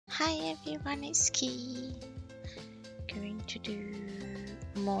Hi everyone, it's Key. Going to do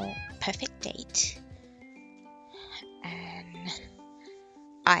more Perfect Date, and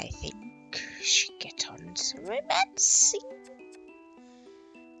I think we should get on some romancing.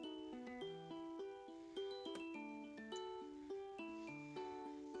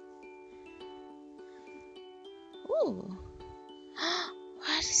 Ooh,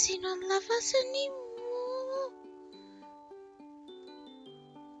 why does he not love us anymore?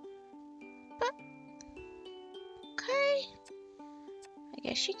 But okay, I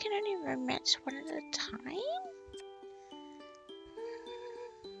guess you can only romance one at a time.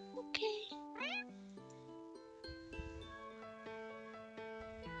 Okay.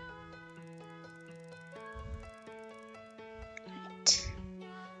 Right.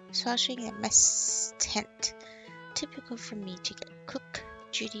 Swashing a mess tent. Typical for me to get cook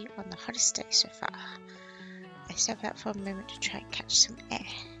duty on the hottest day so far. I step out for a moment to try and catch some air.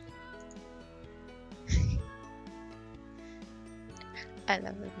 I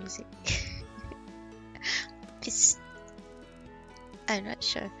love the music. I'm not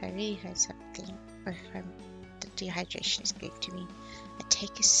sure if I really heard something or if the dehydration is getting to me. I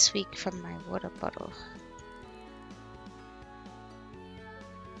take a swig from my water bottle.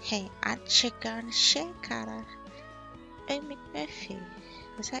 Hey, aren't you gonna share, Carter? Oh, McMurphy,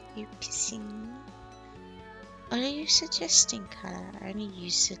 was that you pissing? What are you suggesting, Carter? I only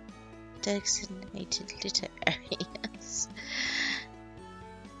use the designated litter areas.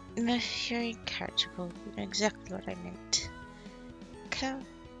 Murphy, you're incorrigible. You know exactly what I meant.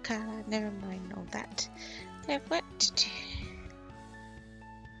 Carter, never mind all that. I have work to do.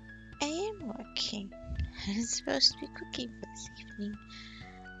 I am working. I'm supposed to be cooking for this evening.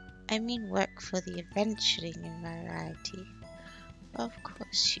 I mean work for the adventuring in variety. Of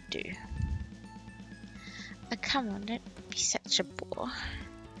course you do. Oh, come on, don't be such a bore.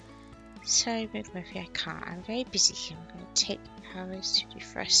 Sorry, McMurphy, I can't. I'm very busy. I'm going to take hours to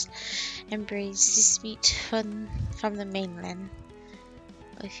defrost and braise this meat from the mainland.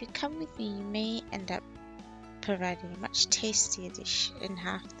 Well, if you come with me, you may end up providing a much tastier dish in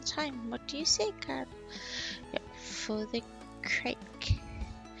half the time. What do you say, Carl? Yep, for the crake.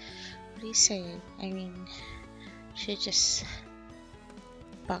 What do you say? I mean, should just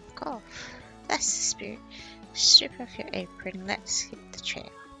bunk off. That's the spirit. Strip off your apron. Let's hit the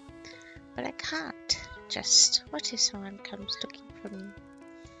trail. But I can't. Just, what if someone comes looking for me?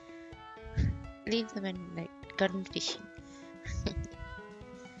 Leave them a note. Gone fishing.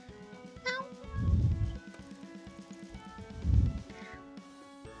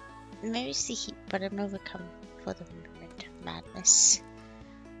 Maybe it's the heat, but I'm overcome for the moment of madness.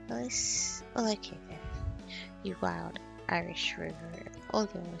 Well, okay then. You wild Irish river, all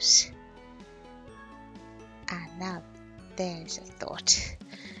yours. Ah, now there's a thought.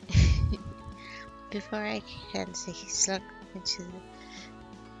 Before I can say, he slunk into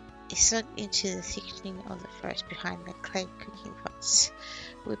the thickening of the forest behind the clay cooking pots.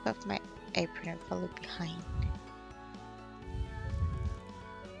 Whip up my apron and follow behind.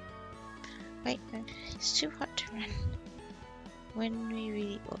 Wait, no, it's too hot to run. When we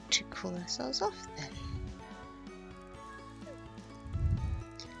really ought to cool ourselves off then.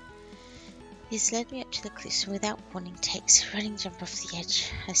 He's led me up to the cliffs and without warning takes a running jump off the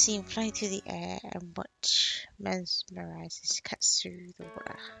edge. I see him flying through the air and watch mesmerized as he cuts through the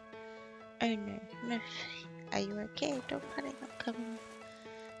water. Oh no, Murphy, are you okay? Don't panic, I'm coming.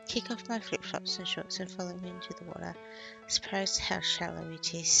 Kick off my flip-flops and shorts and follow me into the water. Surprised how shallow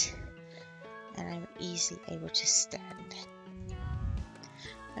it is, and I'm easily able to stand.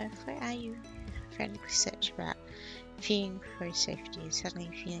 Murphy, where are you? I frantically search about, fearing for his safety, and suddenly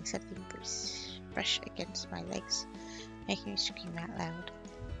feeling something brush against my legs, making me scream out loud.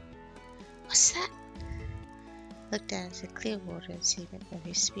 What's that? Look down into the clear water and see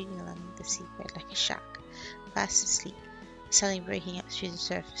McMurphy speeding along the seabed like a shark, fast asleep, suddenly breaking up through the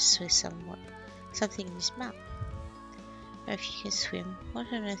surface with something in his mouth. Murphy can swim.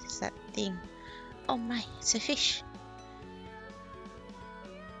 What on earth is that thing? Oh my, it's a fish!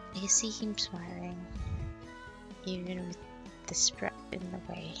 I can see him smiling, even with the sprout in the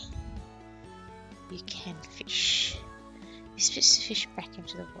way. You can fish. He spits the fish back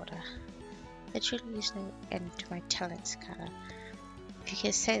into the water. There truly is no end to my talents, Carter. If you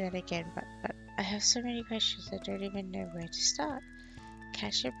can say that again, but I have so many questions I don't even know where to start.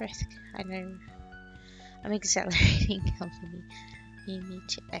 Catch your breath. I know I'm exaggerating company. You need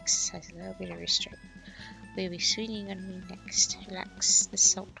to exercise a little bit of restraint. We'll be swinging on me next. Relax. The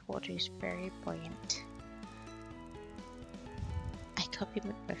salt water is very buoyant. I copy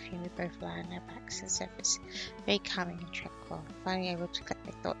McMurphy and we both lie on our backs and surface, very calming and tranquil. Finally able to collect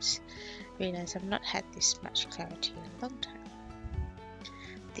my thoughts, realise I've not had this much clarity in a long time.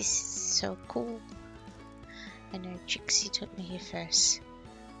 This is so cool. I know Trixie took me here first.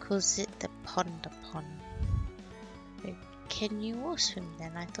 Calls it the Pond Pond. Can you all swim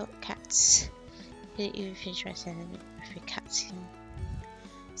then? I thought cats. Didn't even finish my sentence with cats in.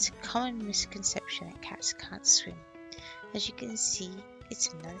 It's a common misconception that cats can't swim. As you can see, it's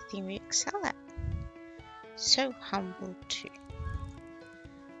another thing we excel at. So humble too.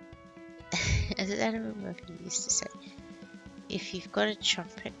 As Animal Murphy used to say, if you've got a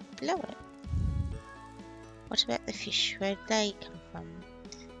trumpet, blow it. What about the fish? Where did they come from?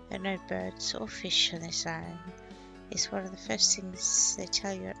 There are no birds or fish on this island. It's one of the first things they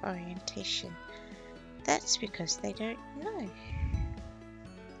tell you at orientation. That's because they don't know.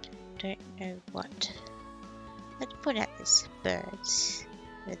 Don't know what? Let's point out these birds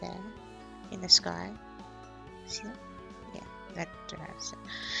over there in the sky. See them? Yeah, I don't know.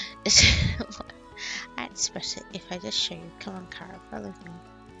 I'd spot it if I just show you. Come on, Cara, follow me.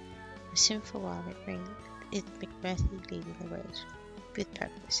 I swim for a while, it's McMurphy leading the way with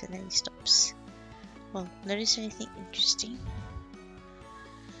purpose, and then he stops. Well, notice anything interesting?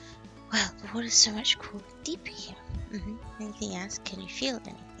 Well, the water's so much cooler and deeper here. Anything else? Can you feel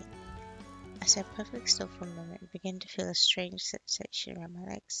anything? I sat perfectly still for a moment and began to feel a strange sensation around my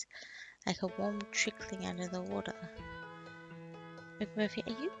legs, like a warm trickling under the water. McMurphy,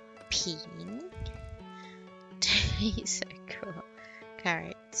 are you peeing? He's so cool.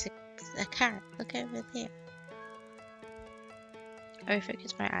 Carrot, it's a carrot. Look over there. I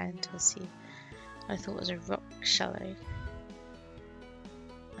refocused my eyes until I see what I thought was a rock shadow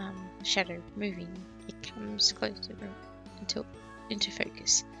moving. It comes closer into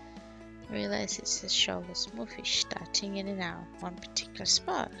focus. I realize it's a shoal of small fish darting in and out of one particular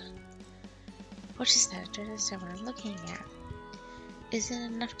spot. What is that? I don't understand what I'm looking at. Is it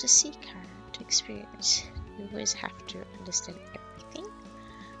enough to see, Karen, to experience? You always have to understand everything?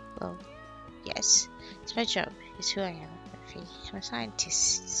 Well, yes. It's my job. It's who I am, Murphy. I'm a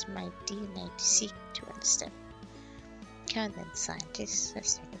scientist. It's my DNA to seek to understand. Come on then, scientists.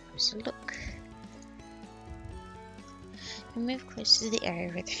 Let's take a closer look. I moved closer to the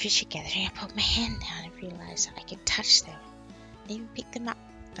area where the fish are gathering. I put my hand down and realized I could touch them. I even picked them up,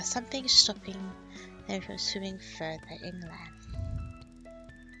 but something is stopping them from swimming further inland.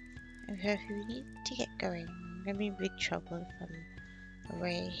 Murphy, we need to get going. I'm going to be in big trouble if I'm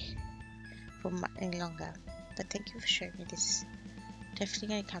away for much longer. But thank you for showing me this. Definitely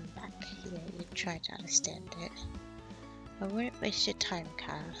going to come back here and try to understand it. I wouldn't waste your time,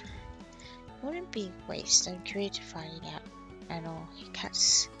 Carl. It wouldn't be a waste. I'm curious to finding out and all. He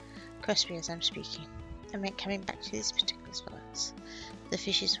cuts across me as I'm speaking. I meant coming back to this particular spot. The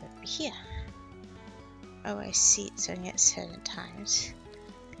fishes won't be here. Oh, I see. It's only at certain times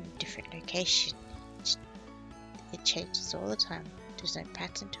in a different location. It changes all the time. There's no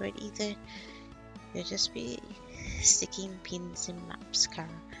pattern to it either. You'll just be sticking pins in maps, Cara.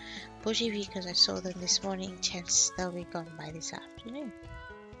 Fortunately, because I saw them this morning, chance they'll be gone by this afternoon.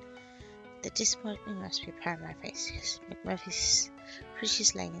 The disappointment must be upon my face, because McMurphy's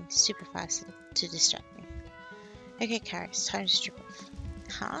pushes laying super fast to distract me. Okay, Cara, it's time to strip off.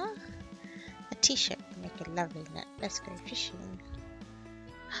 Huh? A t-shirt would make a lovely net. Let's go fishing.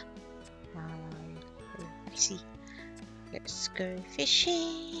 I see. Let's go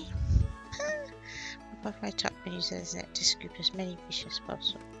fishing. Rip off my top and use it as a net to scoop as many fish as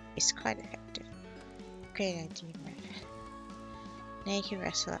possible. It's quite effective. Great idea, Murphy. Now you can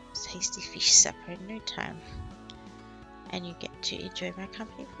wrestle up a tasty fish supper in no time. And you get to enjoy my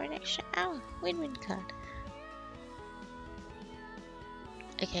company for an extra hour. Win-win card.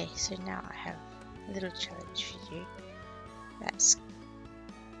 Okay, so now I have a little challenge for you. That's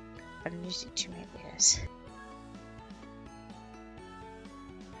fun music to my ears.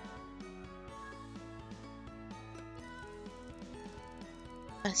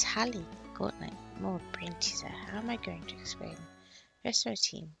 As Hallie Gauntlet, more brain teaser, how am I going to explain the rest of our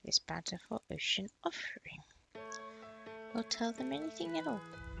team this bountiful ocean offering? Or tell them anything at all,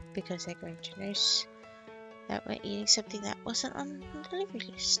 because they're going to notice that we're eating something that wasn't on the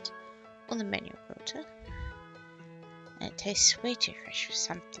delivery list or the menu filter, and it tastes way too fresh for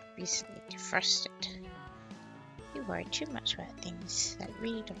something recently defrosted. You worry too much about things that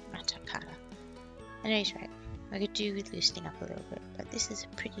really don't matter, Carla. I know he's right. I could do with loosening up a little bit, but this is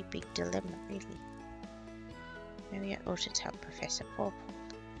a pretty big dilemma, really. Maybe I ought to tell Professor Purrfect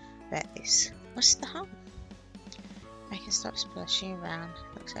about this. What's the harm? I can stop splashing around.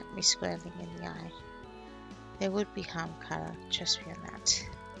 Looks like me squirming in the eye. There would be harm, Carla. Trust me on that.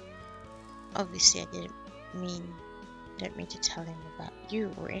 Obviously, I don't mean to tell him about you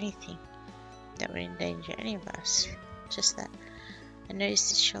or anything that would endanger any of us. Just that I noticed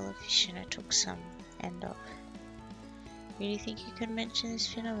this shellfish and I took some end off. Really think you could mention this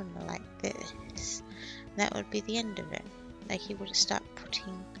phenomenon like this? That would be the end of it. Like he would start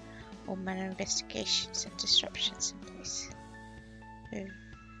putting all manner of investigations and disruptions in place. Very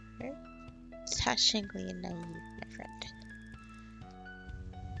touchingly naive, my friend.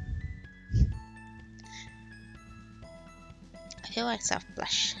 I feel myself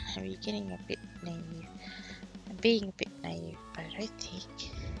blush. I'm beginning a bit naive. I'm being a bit naive, but I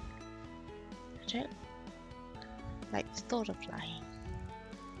don't like the thought of lying.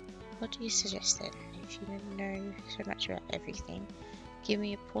 What do you suggest then? If you don't know so much about everything, give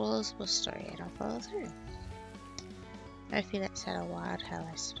me a plausible story and I'll follow through. I feel let's out a wild hell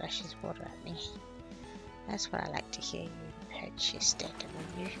as splashes water at me. That's what I like to hear, you purchased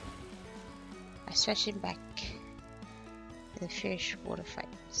will you? I splash him back with a fierce water fight.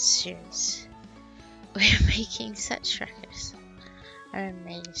 Serious. We're making such ruckus. I'm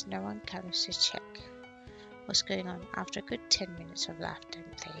amazed no one comes to check what's going on. After a good 10 minutes of laughter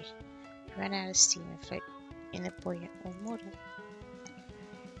and play, we run out of steam and float in the buoyant warm water.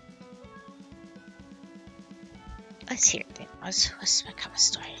 Let's hear it then, Oz. What's my cover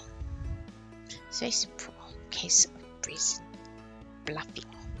story? It's very simple. Case of brazen bluffing.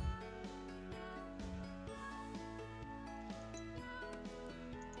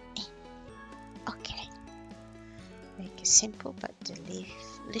 Okay. Make a simple but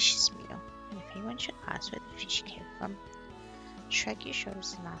delicious meal. And if anyone should ask where the fish came from, shrug your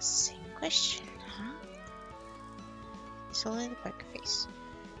shoulders and ask the same question, huh? It's all in the poker face.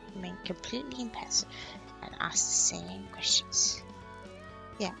 Remain completely impassive and ask the same questions.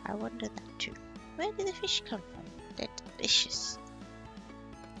 Yeah, I wonder that too. Where did the fish come from? They're delicious.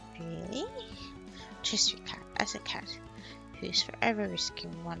 Really? Just your cat, as a cat who is forever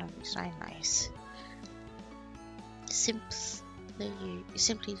risking one of his 9 lives. Simpler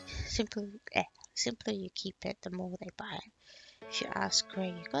you keep it, the more they buy it. If you ask where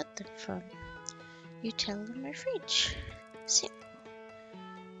you got them from, you tell them a fridge. Simple.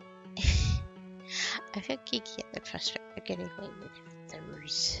 I feel geeky at the prospect of getting away with the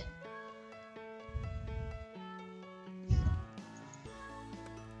ruse.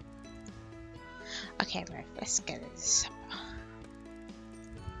 Okay, Murph, let's get into supper.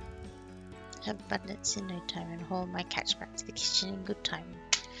 Have abundance in no time and haul my catch back to the kitchen in good time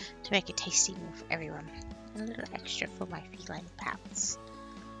to make a tasty meal for everyone. And a little extra for my feline pals.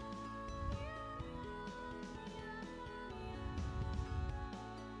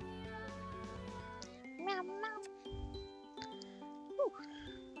 Meow meow. Ooh,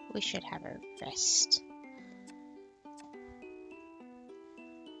 we should have a rest.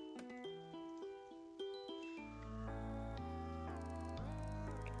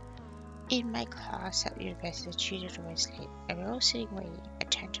 In my class at university, the tutor's always late, and we're all sitting waiting. I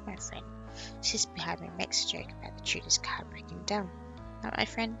turn to my friend, who sits behind me and makes a joke about the tutor's car breaking down. Now my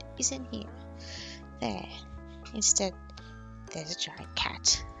friend isn't here. There. Instead, there's a giant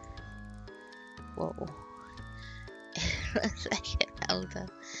cat. Whoa. It looks like an elder.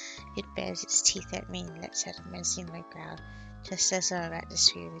 It bares its teeth at me and lets out a menacing growl, just as I'm about to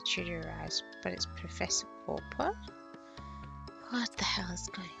swear the tutor arrives, but it's Professor Purrfect. What the hell is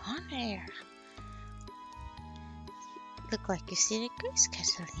going on here? Look like you've seen a ghost,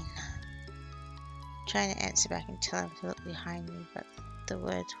 Catalina. Trying to answer back and tell him to look behind me, but the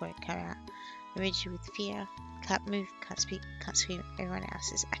words won't come out. I'm rigid with fear. Can't move, can't speak, can't scream. Everyone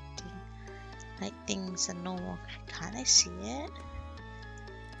else is acting like things are normal. Can't I see it?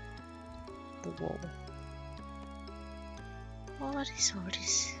 The wall. What is all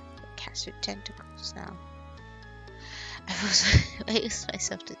this? Cats with tentacles now. I forced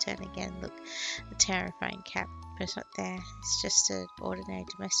myself to turn again and look at the terrifying cat, but it's not there. It's just an ordinary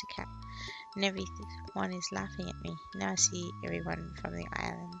domestic cat, and everyone is laughing at me. Now I see everyone from the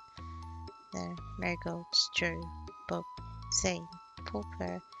island. The marigolds, Joe, Bob, Zane,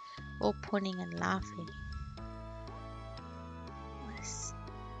 Purrfect, all pointing and laughing. What's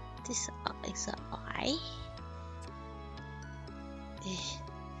this? Is an eye?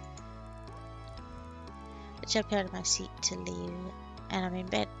 I jump out of my seat to leave, and I'm in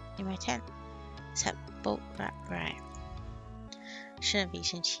bed in my tent. It's that bolt wrap right. Shouldn't have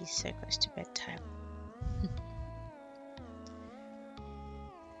eaten cheese so close to bedtime.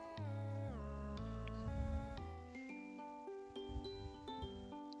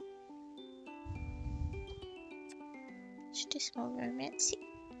 Should do some more romancy.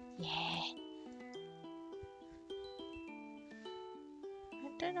 Yeah.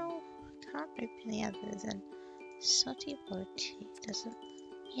 open the others, and salty water doesn't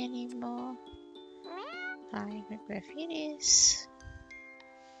love me anymore. Hi, McGriff, it is.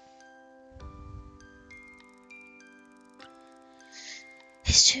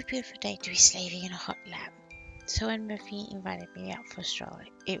 It's too beautiful day to be slaving in a hot lab. So when Murphy invited me out for a stroll,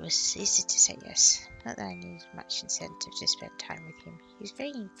 it was easy to say yes. Not that I needed much incentive to spend time with him. He was very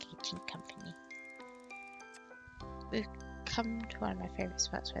engaging company. We've come to one of my favourite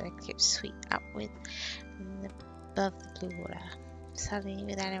spots where the cliffs sweep upward and above the blue water. Suddenly,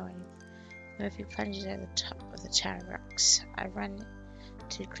 without anyone, Murphy plunges over the top of the towering rocks. I run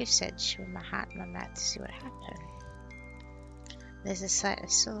to the cliff's edge with my heart in my mouth to see what happened. There's a sight I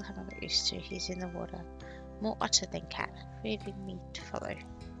still haven't got used to. He's in the water, more otter than cat, waving me to follow.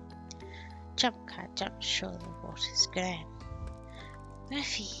 Jump, cat, jump, sure the water's grand.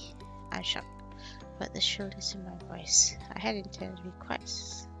 Murphy! I'm shocked, but the shrillness in my voice. I had intended to be quite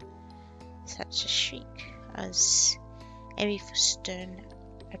such a shriek. I was aiming for stern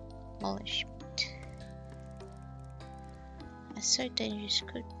admonishment. That's so dangerous.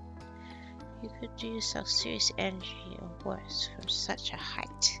 You could do yourself serious injury or worse from such a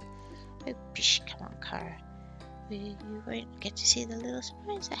height. Oh, bish, come on, Kara. You won't get to see the little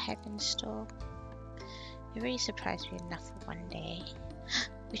surprise I have in store. You already surprised me enough for one day.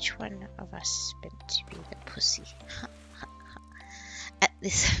 Which one of us is meant to be the pussy? At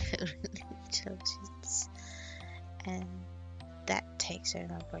this, I feel intelligence, and that takes over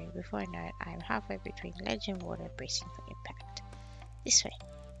my body. Before I know it, I am halfway between ledge and water, bracing for impact. This way.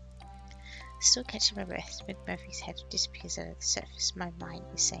 Still catching my breath, McMurphy's head disappears out of the surface. My mind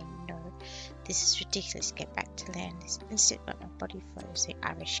is saying, no, this is ridiculous, get back to land this instant, but my body follows the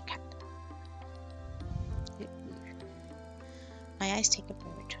Irish cat. My eyes take a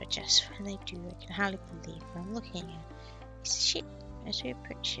moment to adjust. When they do, I can hardly believe what I'm looking at. It's a ship. As we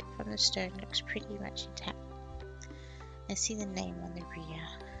approach it from the stern, it looks pretty much intact. I see the name on the rear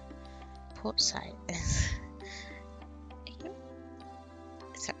port side.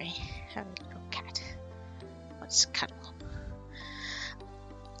 Sorry, have a little cat. What's cuddle?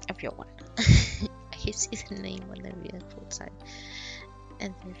 Of your one. I can see the name on the rear port side,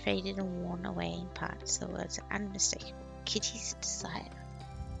 and then faded and worn away in parts. The words are unmistakable. Kitty's desire.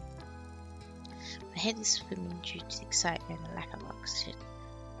 My head is swimming due to the excitement and lack of oxygen.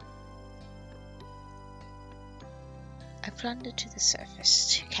 I flounder to the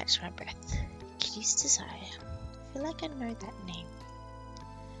surface to catch my breath. Kitty's desire. I feel like I know that name.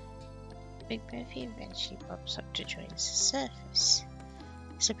 McMurphy eventually pops up to join the surface.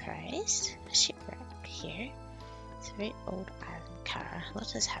 Surprised? A shipwreck here? It's a very old island, Kara. A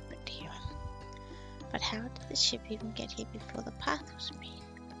lot has happened here. But how did the ship even get here before the path was made?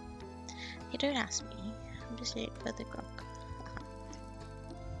 You don't ask me. I'm just waiting for the grog.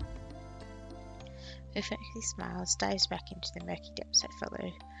 Perfectly smiles, dives back into the murky depths I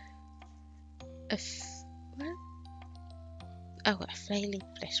follow. A flailing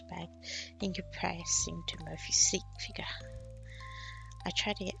flesh bag in comparison to Murphy's sleek figure. I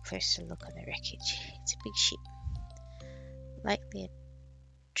try to get close to look on the wreckage. It's a big ship. Likely a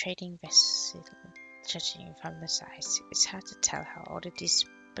trading vessel, judging from the size. It's hard to tell how old it is,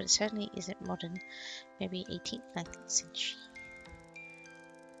 but it certainly isn't modern, maybe 18th, 19th century.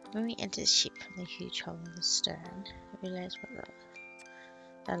 When we enter the ship from the huge hole in the stern, I realize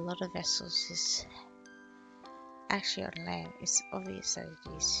that a lot of vessels is actually on land. It's obvious that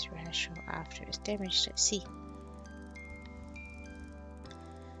it is ran ashore after it was damaged at sea.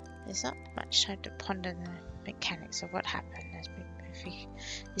 There's not much time to ponder the mechanics of what happened as McMurphy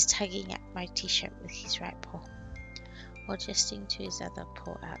is tugging at my t-shirt with his right paw, while gesturing to his other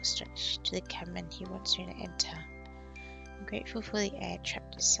paw outstretched to the cabin he wants me to enter. I'm grateful for the air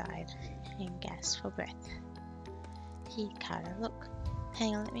trapped inside and gasp for breath. Here, Carter, look.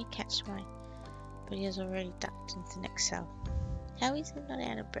 Hang on, let me catch mine. But he has already ducked into the next cell. How is he not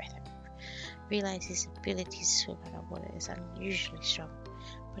out of breath? I realize his ability to swim underwater is unusually strong,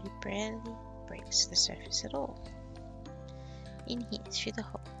 but he barely breaks the surface at all. In here, through the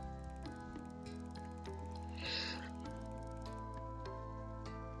hole.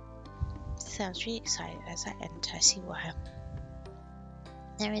 Sounds really excited as I enter. I see why.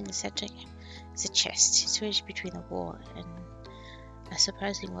 There in the center is a chest. It's wedged between the wall and a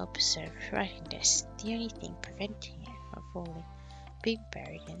surprisingly well-preserved writing desk, the only thing preventing it from falling being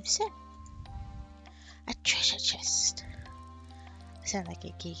buried in the set. A treasure chest. I sound like a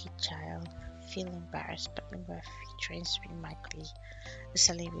geeky child, feel embarrassed, but McMurphy trains me mightily.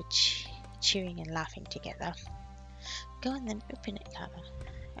 Suddenly we're cheering and laughing together. Go on then, open it, Carter.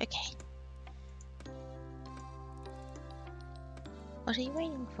 Okay. What are you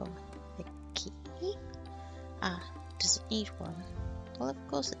waiting for? The Murphy? Ah, does it need one? Well, of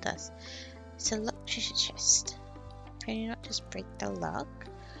course it does. It's a locked treasure chest. Can you not just break the lock?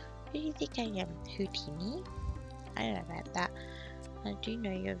 Who do you think I am, Houdini? I don't know about that. I do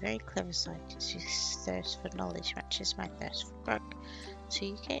know you're a very clever scientist whose thirst for knowledge matches my thirst for grog. So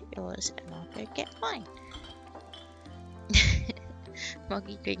you get yours and I'll go get mine.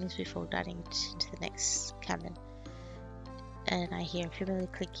 Moggy grins before darting into the next cabin, and I hear a familiar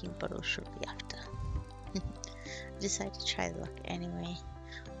clinking bottle shortly after. I decide to try the lock anyway,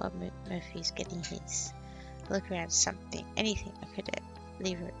 while Murphy's getting his. I look around something, anything I could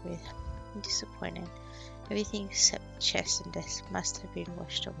leave it with. I'm disappointed. Everything except the chest and desk must have been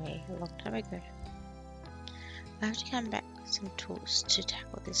washed away a long time ago. I have to come back with some tools to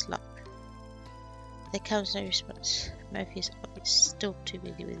tackle this lock. There comes no response. Murphy's still too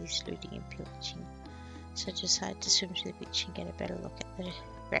busy with his looting and pillaging, so I decide to swim to the beach and get a better look at the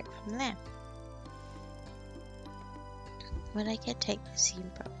wreck from there. When I can take the scene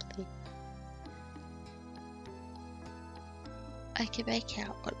properly, I can make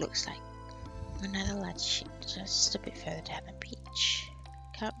out what looks like another large ship just a bit further down the beach.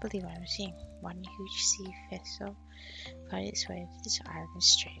 Can't believe what I'm seeing. One huge sea vessel find its way to this island,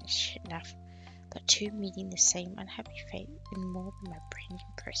 strange enough, but two meeting the same unhappy fate in more than my brain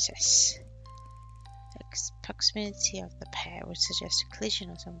can process. The proximity of the pair would suggest a collision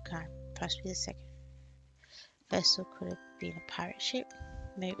of some kind. Possibly the second vessel could have been a pirate ship.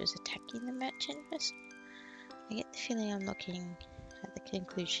 Maybe it was attacking the merchant vessel. I get the feeling I'm looking at the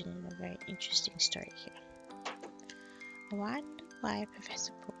conclusion in a very interesting story here. I wonder why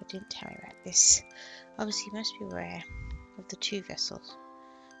Professor Porter didn't tell me about this. Obviously he must be aware of the two vessels.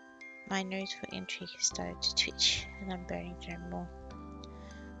 My nose for intrigue has started to twitch, and I'm burning to know more.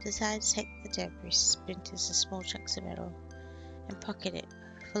 I decide to take the debris, splinters and small chunks of metal, and pocket it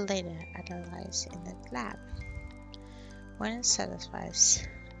for later analyze in the lab. When it satisfies,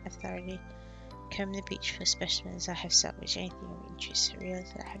 I've thoroughly combed the beach for specimens I have salvaged anything of interest. I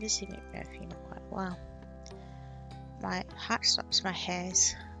realize that I haven't seen McMurphy in quite a while. My heart stops, my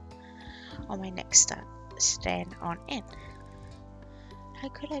hairs on my neck stand on end. How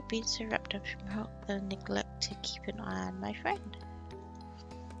could I have been so wrapped up in the neglect to keep an eye on my friend?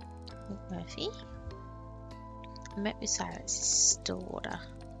 McMurphy? I met with silence in still water.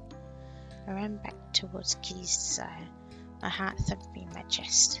 I ran back towards Kitty's desire, my heart thumping in my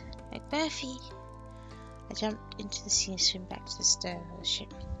chest. McMurphy! I jumped into the sea and swam back to the stern of the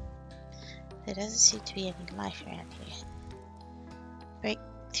ship. There doesn't seem to be any life around here. Break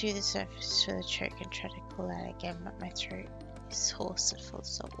through the surface for the choke and try to call out again, but my throat is hoarse and full of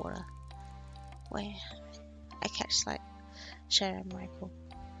salt water. Where? I catch slight shadow Michael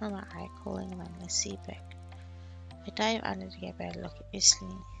from my eye calling along the seabed. I dive under to get a better look at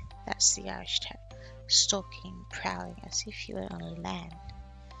Missling. That's the Irish chap, stalking, prowling as if he were on land.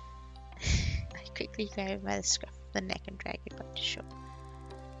 I quickly grab him by the scruff of the neck and drag him back to shore.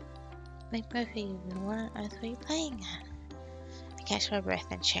 McMurphy, what on earth were you playing at? I catch my breath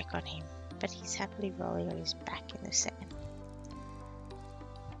and check on him, but he's happily rolling on his back in the sand.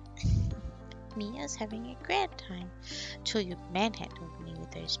 Mia's having a grand time till you manhandled me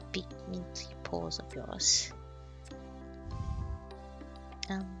with those big meaty paws of yours.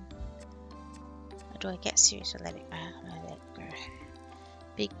 Do I get serious or let it go?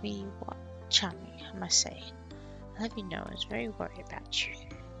 Big meaty what? Charming, I must say. I'll have you know I was very worried about you.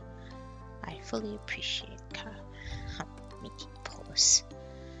 I fully appreciate her meaty paws.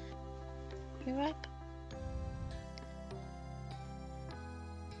 You're up.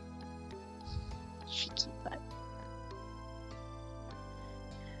 Cheeky butt.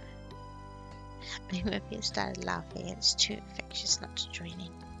 Murphy started laughing and it's too infectious not to join in.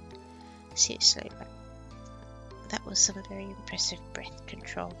 Seriously, but that was some very impressive breath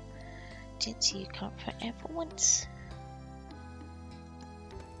control. Didn't see you come up for air for once.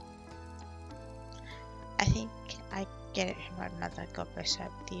 I think I get it from my mother, God bless her.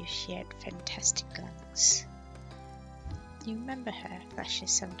 I believe she had fantastic lungs. You remember her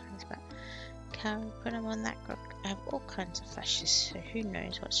flashes sometimes, but can't we put them on that grog? I have all kinds of flashes, so who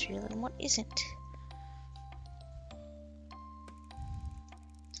knows what's real and what isn't.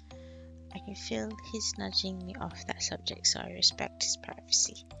 I can feel his nudging me off that subject, so I respect his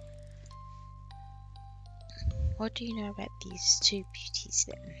privacy. What do you know about these two beauties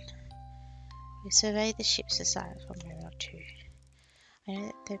then? We surveyed the ship's aside for a moment or two. I know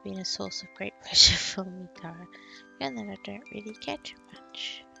that they've been a source of great pleasure for me, Cara, and that I don't really care too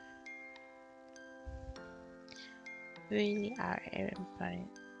much. Really are an embodiment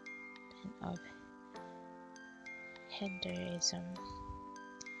of Hinduism.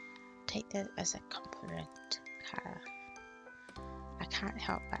 take that as a compliment, Kara. I can't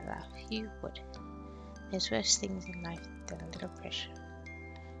help but laugh. You would. There's worse things in life than a little pressure.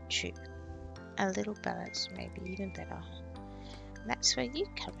 True. A little balance may be even better. And that's where you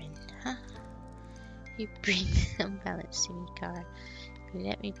come in, huh? You bring some balance to me, Kara. You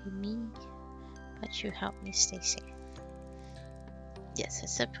let me be me, but you help me stay safe. Yes, I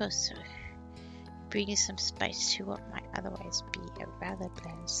suppose so. Bringing some spice to what might otherwise be a rather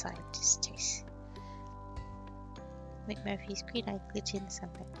bland scientist taste. McMurphy's green eye glitter in the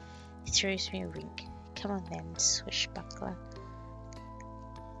sunlight. He throws me a wink. Come on then, swashbuckler.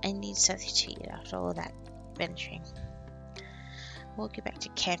 I need something to eat after all that venturing. We'll get back to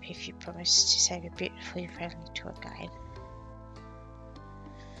camp if you promise to save a bit for your friendly tour guide.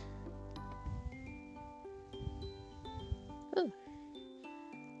 Ooh.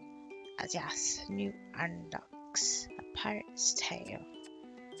 Yes, new Undocks. A pirate's tale.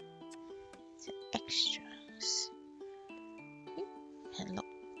 It's extras. And look,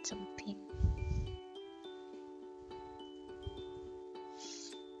 something.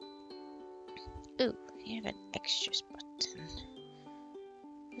 Ooh, you have an extras button.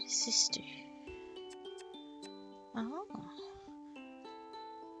 What does this do? Oh.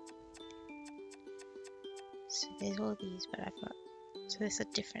 So there's all these, but I've got... So there's a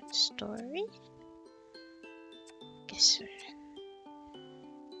different story? Guess so.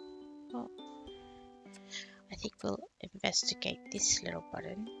 Well, I think we'll investigate this little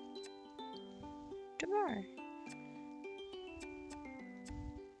button tomorrow.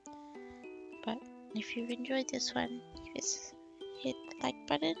 But if you've enjoyed this one, hit the like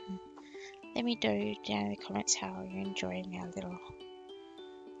button. Let me know down in the comments how you're enjoying our little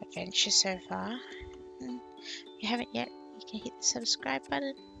adventure so far. And if you haven't yet, you can hit the subscribe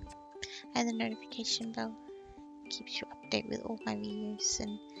button and the notification bell. It keeps you updated with all my videos.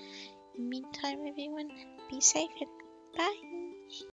 And in the meantime, everyone, be safe and bye.